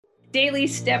daily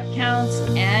step counts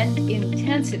and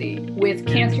intensity with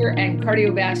cancer and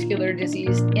cardiovascular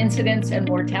disease incidence and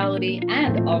mortality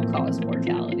and all-cause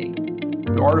mortality.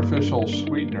 Do artificial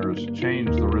sweeteners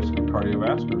change the risk of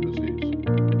cardiovascular disease?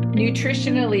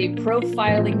 Nutritionally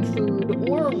profiling food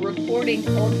or recording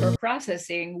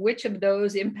ultra-processing, which of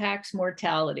those impacts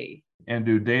mortality? And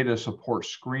do data support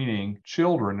screening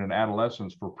children and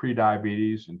adolescents for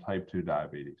prediabetes and type 2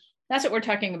 diabetes? That's what we're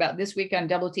talking about this week on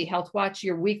Double T HealthWatch,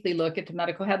 your weekly look at the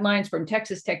medical headlines from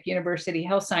Texas Tech University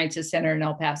Health Sciences Center in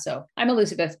El Paso. I'm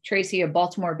Elizabeth Tracy, a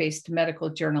Baltimore-based medical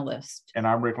journalist. And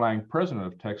I'm Rick Lang, president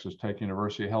of Texas Tech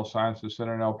University Health Sciences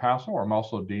Center in El Paso. I'm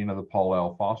also dean of the Paul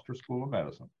L. Foster School of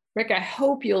Medicine. Rick, I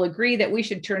hope you'll agree that we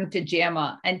should turn to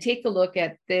JAMA and take a look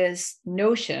at this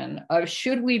notion of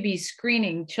should we be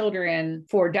screening children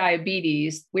for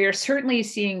diabetes? We are certainly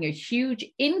seeing a huge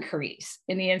increase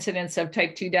in the incidence of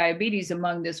type 2 diabetes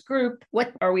among this group.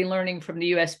 What are we learning from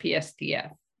the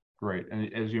USPSTF? Great.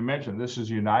 And as you mentioned, this is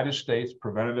United States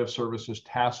Preventative Services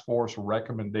Task Force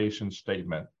recommendation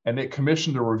statement. And it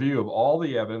commissioned a review of all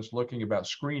the evidence looking about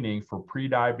screening for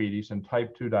prediabetes and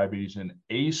type 2 diabetes in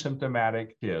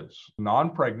asymptomatic kids,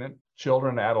 non-pregnant,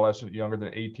 children and adolescents younger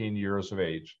than 18 years of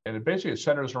age. And it basically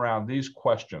centers around these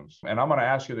questions. And I'm going to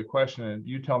ask you the question and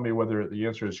you tell me whether the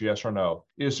answer is yes or no.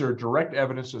 Is there direct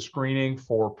evidence that screening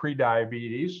for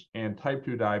prediabetes and type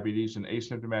 2 diabetes in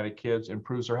asymptomatic kids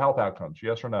improves their health outcomes?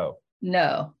 Yes or no?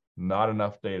 No. Not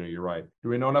enough data, you're right. Do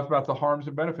we know enough about the harms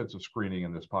and benefits of screening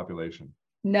in this population?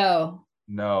 No.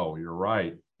 No, you're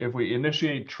right. If we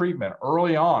initiate treatment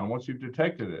early on, once you've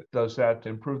detected it, does that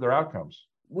improve their outcomes?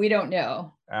 We don't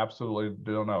know. Absolutely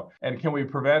don't know. And can we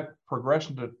prevent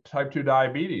progression to type 2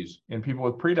 diabetes in people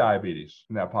with prediabetes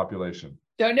in that population?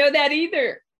 Don't know that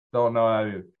either. Don't know that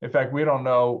either. In fact, we don't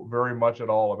know very much at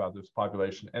all about this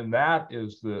population. And that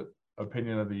is the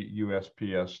opinion of the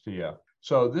USPSTF.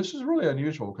 So this is really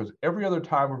unusual because every other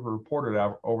time we've reported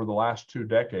out over the last 2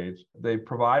 decades, they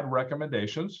provide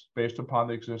recommendations based upon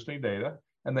the existing data.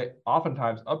 And they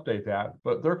oftentimes update that.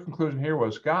 But their conclusion here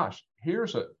was, gosh,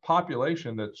 here's a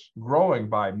population that's growing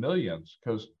by millions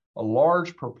because a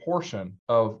large proportion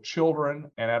of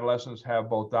children and adolescents have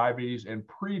both diabetes and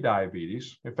prediabetes.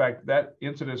 In fact, that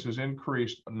incidence has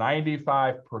increased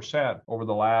 95% over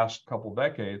the last couple of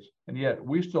decades. And yet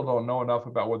we still don't know enough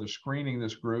about whether screening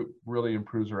this group really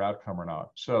improves their outcome or not.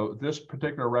 So this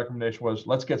particular recommendation was,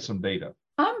 let's get some data.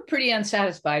 I'm pretty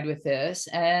unsatisfied with this,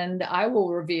 and I will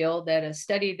reveal that a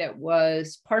study that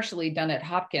was partially done at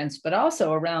Hopkins, but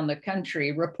also around the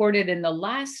country, reported in the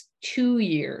last 2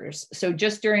 years, so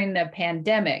just during the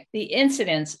pandemic, the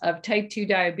incidence of type 2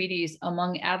 diabetes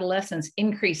among adolescents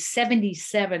increased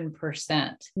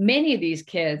 77%. Many of these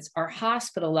kids are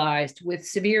hospitalized with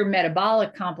severe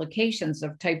metabolic complications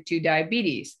of type 2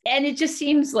 diabetes. And it just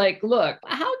seems like, look,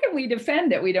 how can we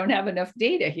defend that we don't have enough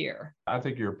data here? I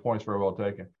think your point's very well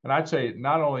taken. And I'd say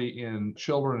not only in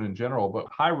children in general, but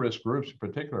high-risk groups in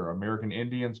particular, American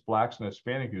Indians, Blacks, and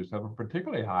Hispanic youth have a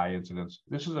particularly high incidence.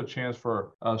 This is a chance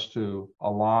for us to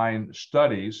align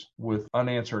studies with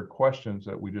unanswered questions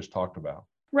that we just talked about.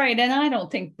 Right. And I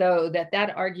don't think, though,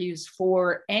 that argues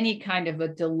for any kind of a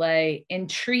delay in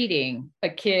treating a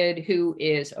kid who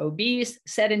is obese,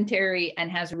 sedentary,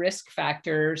 and has risk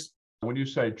factors. When you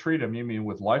say treat them, you mean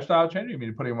with lifestyle change, or you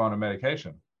mean putting them on a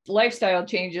medication? Lifestyle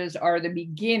changes are the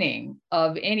beginning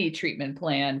of any treatment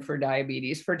plan for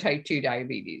diabetes, for type 2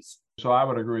 diabetes. So I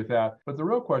would agree with that. But the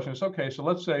real question is, okay, so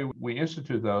let's say we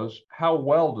institute those. How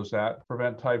well does that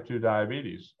prevent type 2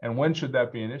 diabetes? And when should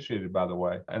that be initiated, by the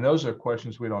way? And those are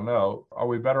questions we don't know. Are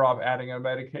we better off adding a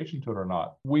medication to it or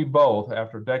not? We both,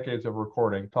 after decades of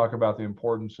recording, talk about the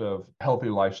importance of healthy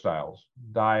lifestyles,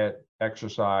 diet,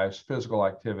 exercise, physical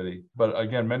activity. But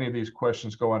again, many of these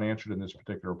questions go unanswered in this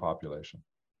particular population.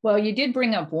 Well, you did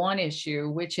bring up one issue,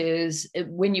 which is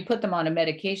when you put them on a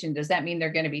medication, does that mean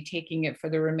they're going to be taking it for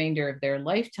the remainder of their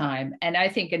lifetime? And I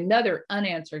think another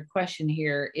unanswered question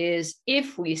here is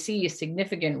if we see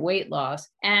significant weight loss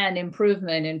and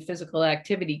improvement in physical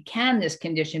activity, can this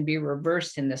condition be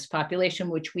reversed in this population,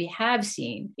 which we have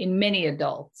seen in many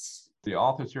adults? The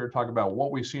authors here talk about what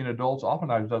we see in adults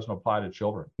oftentimes doesn't apply to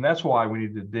children. And that's why we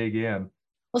need to dig in.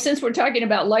 Well, since we're talking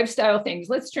about lifestyle things,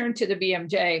 let's turn to the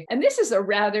BMJ. And this is a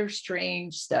rather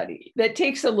strange study that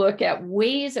takes a look at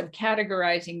ways of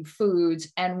categorizing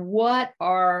foods and what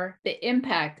are the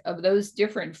impact of those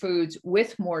different foods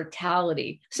with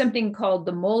mortality, something called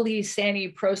the Moli-Sani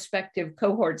prospective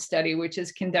cohort study, which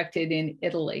is conducted in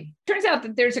Italy. Turns out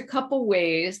that there's a couple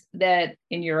ways that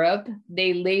in Europe,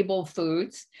 they label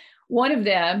foods. One of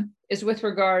them is with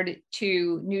regard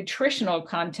to nutritional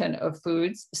content of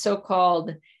foods,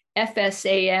 so-called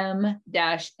FSAM-NPS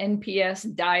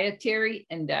dietary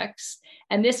index.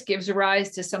 And this gives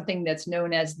rise to something that's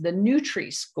known as the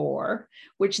Nutri-Score,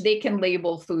 which they can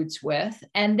label foods with.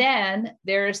 And then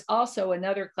there's also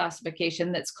another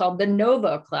classification that's called the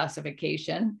NOVA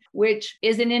classification, which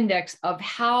is an index of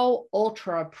how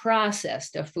ultra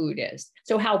processed a food is.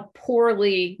 So how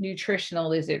poorly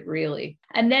nutritional is it really?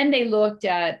 And then they looked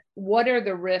at what are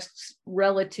the risks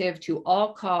relative to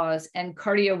all-cause and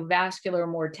cardiovascular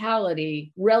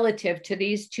mortality relative to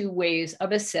these two ways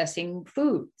of assessing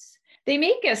foods. They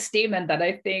make a statement that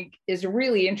I think is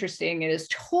really interesting and is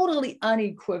totally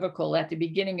unequivocal at the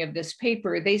beginning of this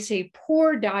paper. They say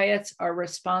poor diets are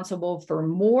responsible for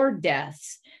more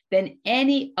deaths than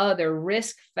any other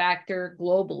risk factor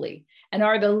globally and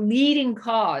are the leading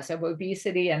cause of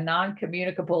obesity and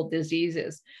non-communicable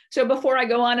diseases. So before I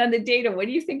go on the data, what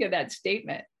do you think of that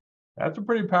statement? That's a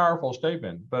pretty powerful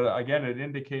statement, but again, it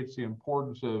indicates the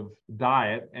importance of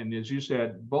diet. And as you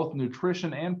said, both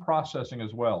nutrition and processing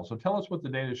as well. So tell us what the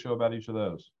data show about each of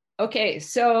those. Okay,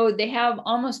 so they have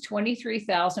almost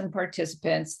 23,000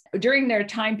 participants. During their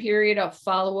time period of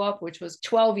follow-up, which was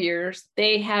 12 years,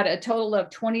 they had a total of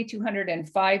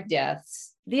 2,205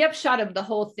 deaths. The upshot of the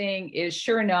whole thing is,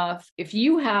 sure enough, if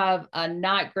you have a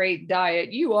not great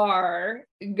diet, you are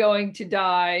going to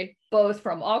die both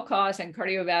from all-cause and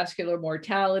cardiovascular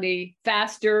mortality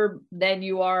faster than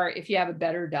you are if you have a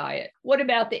better diet. What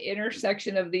about the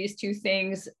intersection of these two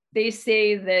things? They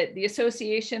say that the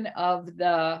association of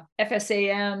the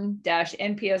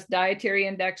FSAM-NPS dietary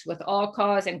index with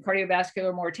all-cause and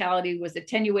cardiovascular mortality was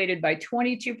attenuated by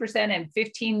 22% and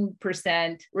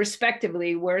 15%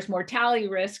 respectively, whereas mortality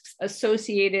risks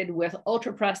associated with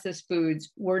ultra-processed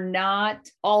foods were not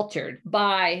altered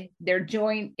by their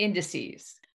joint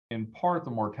indices. In part,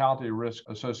 the mortality risk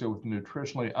associated with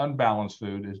nutritionally unbalanced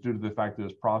food is due to the fact that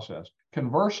it's processed.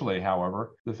 Conversely,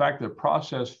 however, the fact that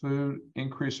processed food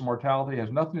increases mortality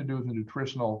has nothing to do with the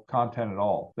nutritional content at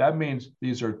all. That means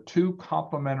these are two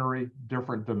complementary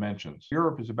different dimensions.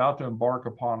 Europe is about to embark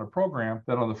upon a program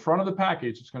that on the front of the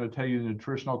package, it's going to tell you the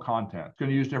nutritional content. It's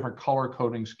going to use different color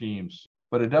coding schemes,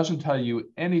 but it doesn't tell you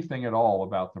anything at all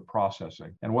about the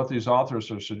processing. And what these authors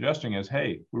are suggesting is,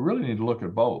 hey, we really need to look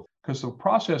at both, because the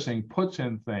processing puts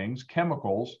in things,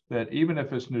 chemicals, that even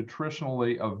if it's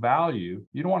nutritionally of value,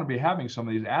 you don't want to be having some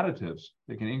of these additives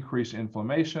that can increase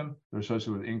inflammation. They're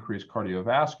associated with increased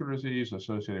cardiovascular disease,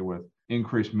 associated with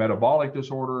increased metabolic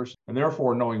disorders. And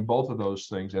therefore, knowing both of those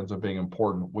things ends up being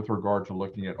important with regard to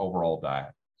looking at overall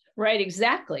diet. Right,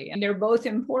 exactly. And they're both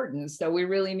important. So we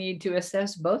really need to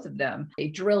assess both of them. They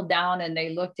drilled down and they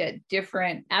looked at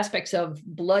different aspects of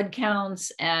blood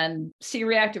counts and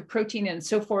C-reactive protein and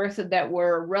so forth that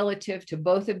were relative to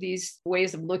both of these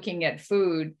ways of looking at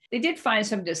food. They did find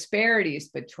some disparities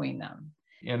between them.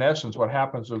 In essence, what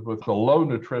happens is with the low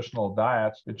nutritional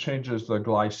diets, it changes the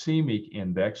glycemic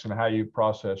index and how you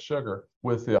process sugar.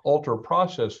 With the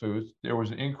ultra-processed foods, there was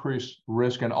an increased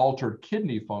risk in altered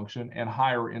kidney function and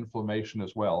higher inflammation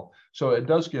as well. So it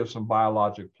does give some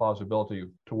biologic plausibility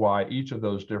to why each of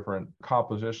those different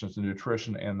compositions, the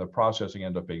nutrition and the processing,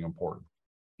 end up being important.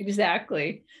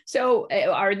 Exactly. So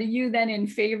are you then in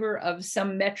favor of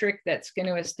some metric that's going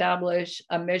to establish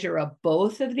a measure of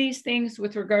both of these things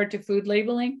with regard to food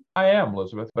labeling? I am,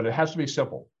 Elizabeth, but it has to be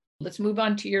simple. Let's move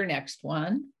on to your next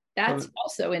one. That's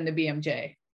also in the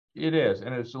BMJ. It is,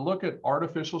 and it's to look at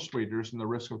artificial sweeteners and the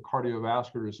risk of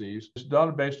cardiovascular disease. It's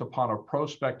done based upon a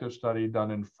prospective study done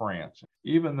in France.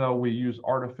 Even though we use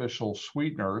artificial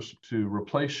sweeteners to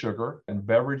replace sugar in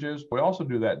beverages, we also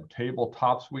do that in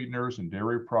tabletop sweeteners and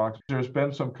dairy products. There's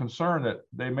been some concern that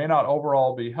they may not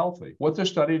overall be healthy. What this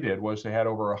study did was they had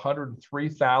over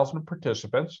 103,000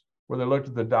 participants, where they looked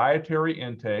at the dietary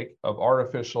intake of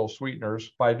artificial sweeteners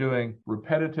by doing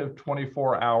repetitive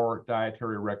 24-hour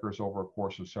dietary records over a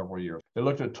course of several years. They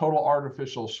looked at total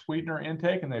artificial sweetener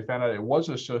intake, and they found out it was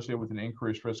associated with an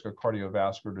increased risk of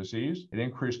cardiovascular disease. It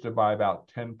increased it by about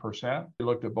 10%. They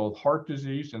looked at both heart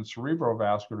disease and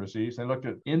cerebrovascular disease. They looked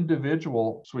at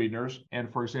individual sweeteners, and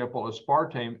for example,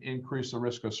 aspartame increased the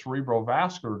risk of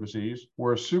cerebrovascular disease,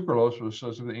 whereas sucralose was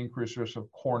associated with an increased risk of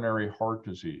coronary heart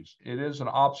disease. It is an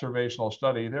observational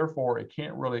study, therefore it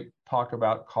can't really talk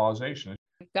about causation.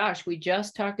 Gosh, we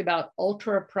just talked about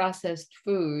ultra-processed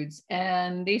foods,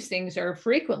 and these things are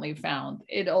frequently found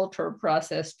in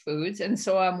ultra-processed foods. And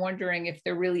so I'm wondering if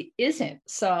there really isn't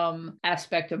some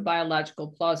aspect of biological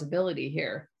plausibility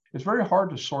here. It's very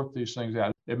hard to sort these things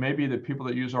out. It may be that people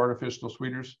that use artificial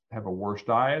sweeteners have a worse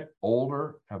diet,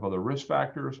 older, have other risk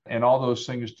factors, and all those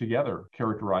things together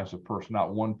characterize a person,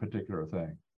 not one particular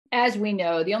thing. As we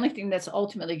know, the only thing that's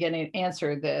ultimately going to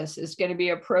answer this is going to be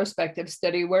a prospective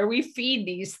study where we feed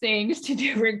these things to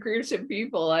different groups of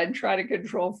people and try to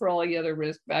control for all the other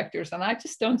risk factors. And I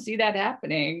just don't see that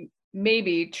happening.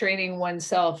 Maybe training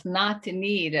oneself not to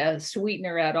need a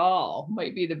sweetener at all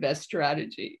might be the best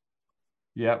strategy.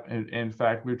 Yep. In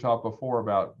fact, we've talked before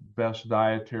about best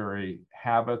dietary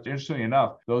habits. Interestingly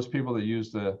enough, those people that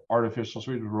use the artificial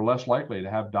sweeteners were less likely to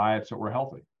have diets that were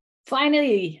healthy.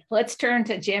 Finally, let's turn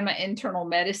to JAMA Internal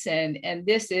Medicine, and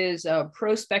this is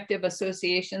prospective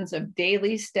associations of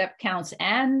daily step counts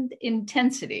and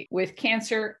intensity with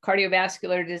cancer,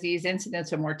 cardiovascular disease,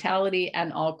 incidence of mortality,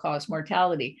 and all-cause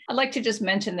mortality. I'd like to just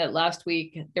mention that last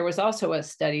week, there was also a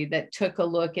study that took a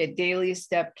look at daily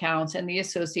step counts and the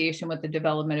association with the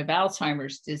development of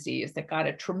Alzheimer's disease that got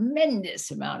a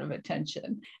tremendous amount of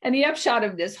attention. And the upshot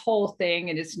of this whole thing,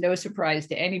 and it's no surprise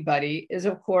to anybody, is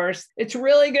of course, it's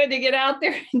really good to get out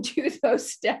there and do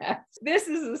those steps. This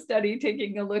is a study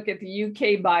taking a look at the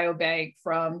UK Biobank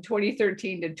from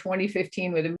 2013 to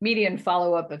 2015 with a median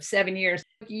follow-up of 7 years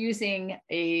using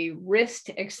a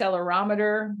wrist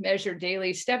accelerometer, measure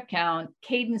daily step count,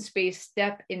 cadence-based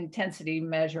step intensity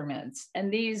measurements.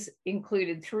 And these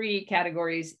included 3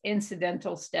 categories: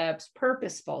 incidental steps,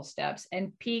 purposeful steps,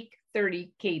 and peak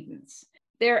 30 cadence.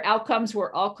 Their outcomes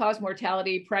were all-cause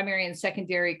mortality, primary and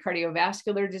secondary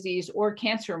cardiovascular disease, or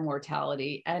cancer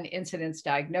mortality, and incidence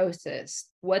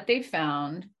diagnosis. What they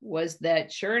found was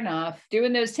that, sure enough,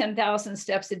 doing those 10,000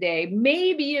 steps a day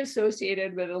may be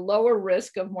associated with a lower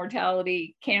risk of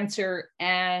mortality, cancer,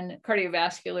 and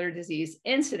cardiovascular disease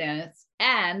incidence,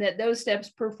 and that those steps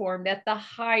performed at the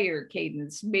higher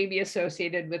cadence may be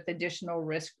associated with additional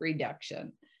risk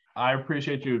reduction. I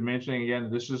appreciate you mentioning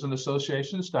again, this is an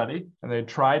association study, and they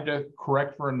tried to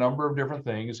correct for a number of different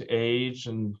things, age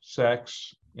and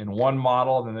sex in one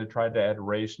model. Then they tried to add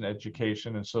race and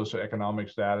education and socioeconomic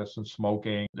status and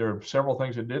smoking. There are several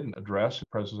things it didn't address: the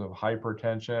presence of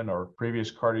hypertension or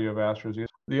previous cardiovascular disease.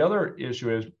 The other issue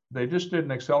is they just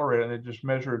didn't accelerate and they just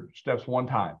measured steps one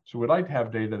time. So we'd like to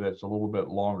have data that's a little bit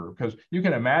longer, because you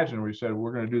can imagine we said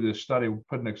we're going to do this study,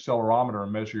 put an accelerometer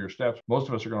and measure your steps. Most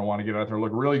of us are going to want to get out there and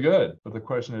look really good. But the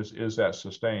question is that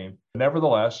sustained?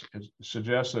 Nevertheless, it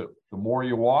suggests that the more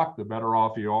you walk, the better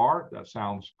off you are. That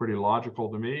sounds pretty logical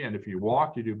to me. And if you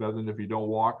walk, you do better than if you don't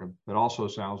walk. And that also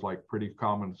sounds like pretty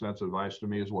common sense advice to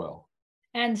me as well.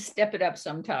 And step it up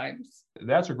sometimes.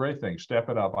 That's a great thing. Step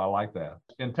it up. I like that.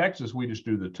 In Texas, we just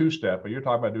do the 2-step, but you're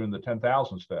talking about doing the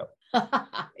 10,000 step.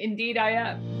 Indeed, I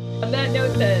am. On that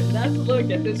note, then, that's a look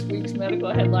at this week's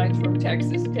medical headlines from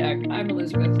Texas Tech. I'm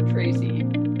Elizabeth Tracy.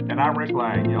 And I'm Rick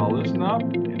Lang. Y'all listen up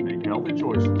and make healthy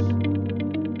choices.